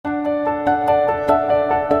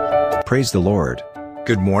Praise the Lord.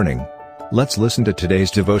 Good morning. Let's listen to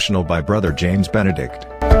today's devotional by Brother James Benedict.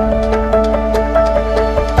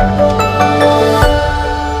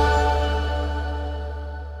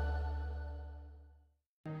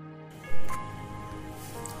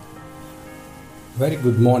 Very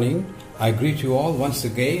good morning. I greet you all once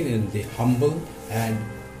again in the humble and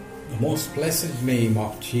the most blessed name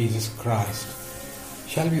of Jesus Christ.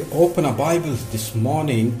 Shall we open our Bibles this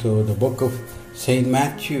morning to the book of St.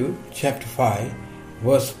 Matthew chapter 5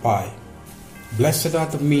 verse 5. Blessed are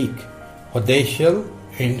the meek, for they shall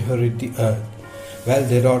inherit the earth. Well,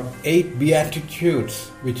 there are 8 beatitudes,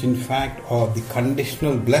 which in fact are the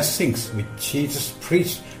conditional blessings which Jesus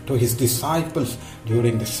preached to his disciples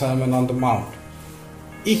during the Sermon on the Mount.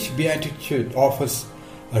 Each beatitude offers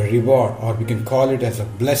a reward, or we can call it as a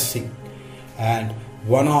blessing, and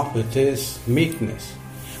one of it is meekness.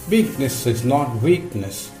 Meekness is not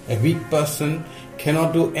weakness. A weak person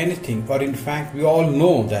cannot do anything, or in fact we all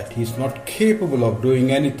know that he is not capable of doing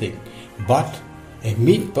anything. But a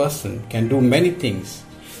meek person can do many things,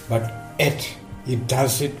 but yet he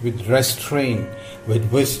does it with restraint,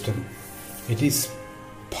 with wisdom. It is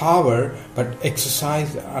power, but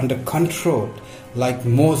exercised under control, like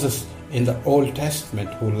Moses in the Old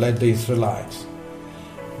Testament who led the Israelites.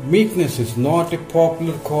 Meekness is not a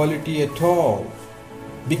popular quality at all,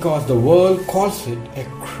 because the world calls it a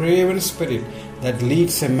craven spirit that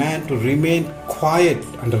leads a man to remain quiet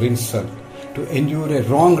under insult, to endure a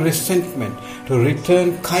wrong resentment, to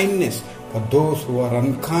return kindness for those who are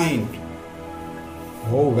unkind.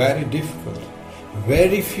 Oh, very difficult.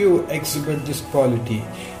 Very few exhibit this quality,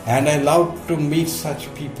 and I love to meet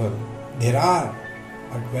such people. There are,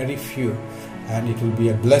 but very few, and it will be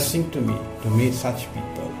a blessing to me to meet such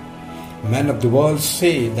people. Men of the world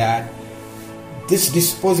say that this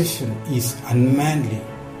disposition is unmanly,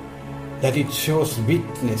 that it shows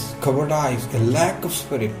weakness, cowardice, a lack of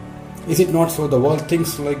spirit. Is it not so? The world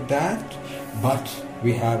thinks like that, but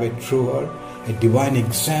we have a truer, a divine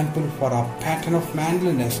example for our pattern of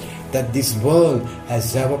manliness that this world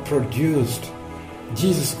has ever produced.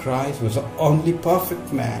 Jesus Christ was the only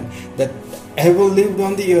perfect man that ever lived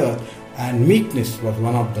on the earth, and meekness was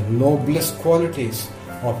one of the noblest qualities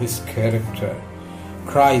of his character.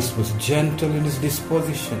 Christ was gentle in his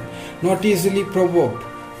disposition, not easily provoked,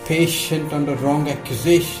 patient under wrong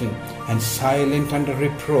accusation, and silent under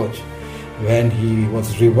reproach. When he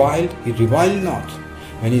was reviled, he reviled not.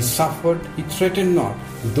 When he suffered, he threatened not,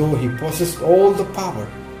 though he possessed all the power.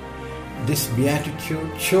 This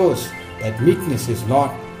beatitude shows that meekness is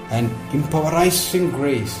not an impoverizing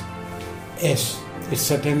grace. Yes, it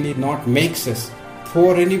certainly not makes us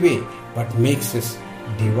poor anyway, but makes us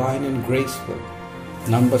divine and graceful.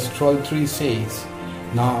 Numbers 12:3 says,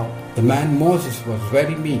 Now the man Moses was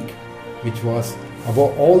very meek, which was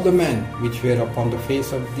above all the men which were upon the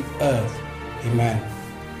face of the earth. Amen.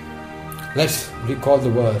 Let's recall the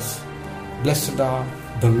verse. Blessed are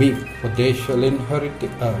the meek, for they shall inherit the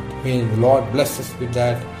earth. May the Lord bless us with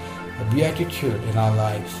that beatitude in our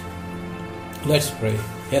lives. Let's pray.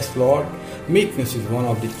 Yes, Lord, meekness is one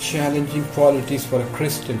of the challenging qualities for a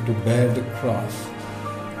Christian to bear the cross.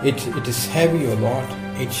 It is heavy, O Lord.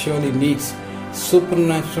 It surely needs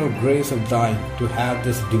supernatural grace of thine to have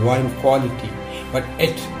this divine quality. But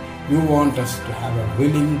yet, you want us to have a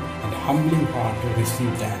willing and humbling heart to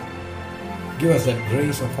receive that. Give us that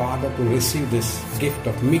grace, O Father, to receive this gift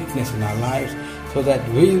of meekness in our lives, so that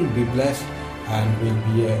we will be blessed and will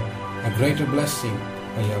be a greater blessing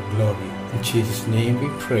by your glory. In Jesus' name we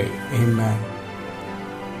pray. Amen.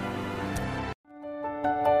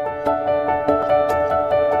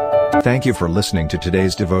 Thank you for listening to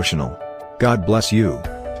today's devotional. God bless you.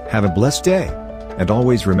 Have a blessed day. And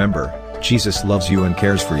always remember, Jesus loves you and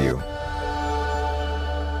cares for you.